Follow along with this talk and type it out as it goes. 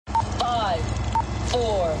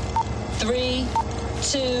4, 3,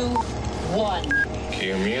 2, 1.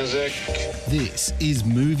 Cue music. This is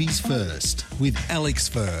Movies First with Alex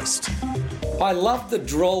First. I love the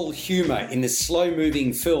droll humour in this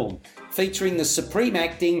slow-moving film featuring the supreme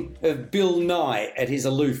acting of Bill Nighy at his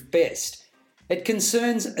aloof best. It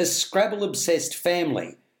concerns a Scrabble-obsessed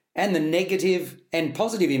family and the negative and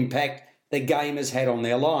positive impact the game has had on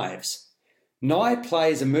their lives. Nighy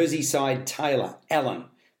plays a Merseyside tailor, Alan,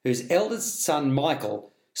 whose eldest son,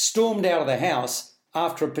 Michael, stormed out of the house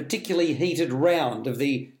after a particularly heated round of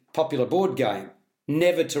the popular board game,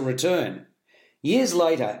 never to return. Years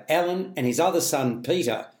later, Alan and his other son,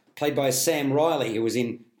 Peter, played by Sam Riley, who was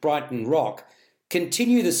in Brighton Rock,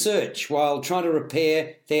 continue the search while trying to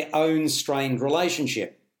repair their own strained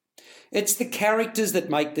relationship. It's the characters that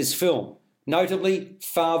make this film, notably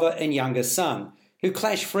father and younger son, who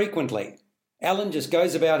clash frequently. Alan just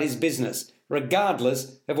goes about his business,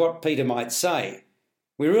 regardless of what Peter might say.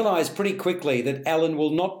 We realise pretty quickly that Alan will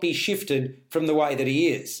not be shifted from the way that he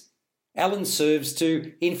is. Alan serves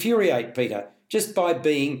to infuriate Peter just by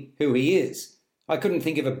being who he is. I couldn't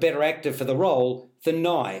think of a better actor for the role than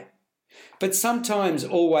Nighy. But Sometimes,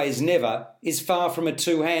 Always, Never is far from a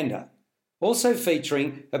two-hander. Also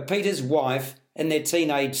featuring are Peter's wife and their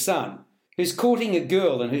teenage son, who's courting a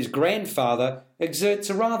girl and whose grandfather exerts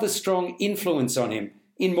a rather strong influence on him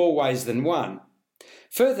in more ways than one.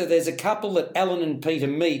 Further, there's a couple that Alan and Peter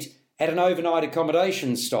meet at an overnight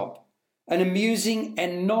accommodation stop. An amusing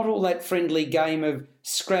and not all that friendly game of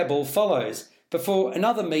Scrabble follows before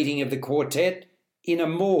another meeting of the quartet in a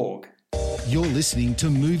morgue. You're listening to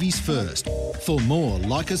Movies First. For more,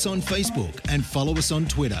 like us on Facebook and follow us on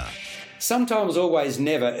Twitter. Sometimes, Always,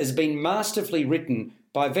 Never has been masterfully written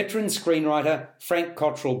by veteran screenwriter Frank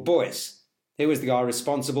Cottrell Boyce. He was the guy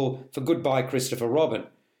responsible for Goodbye Christopher Robin,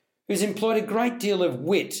 who's employed a great deal of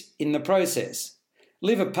wit in the process.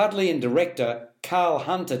 Liverpudlian director Carl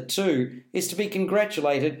Hunter, too, is to be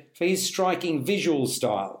congratulated for his striking visual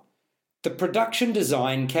style. The production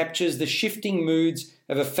design captures the shifting moods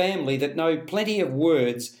of a family that know plenty of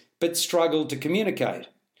words but struggle to communicate.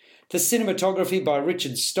 The cinematography by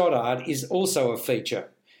Richard Stoddard is also a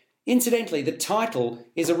feature. Incidentally, the title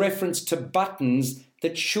is a reference to buttons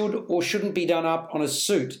that should or shouldn't be done up on a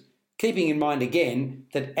suit, keeping in mind again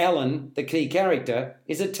that Alan, the key character,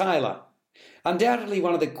 is a tailor. Undoubtedly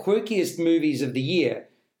one of the quirkiest movies of the year,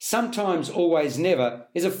 Sometimes, Always, Never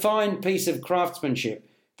is a fine piece of craftsmanship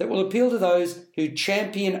that will appeal to those who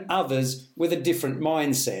champion others with a different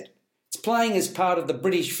mindset. It's playing as part of the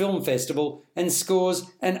British Film Festival and scores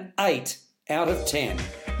an 8 out of 10.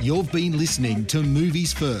 You've been listening to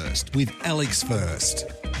Movies First with Alex First.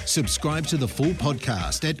 Subscribe to the full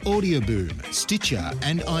podcast at Audioboom, Stitcher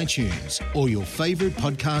and iTunes or your favourite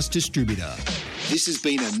podcast distributor. This has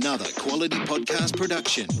been another quality podcast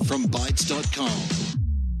production from Bytes.com.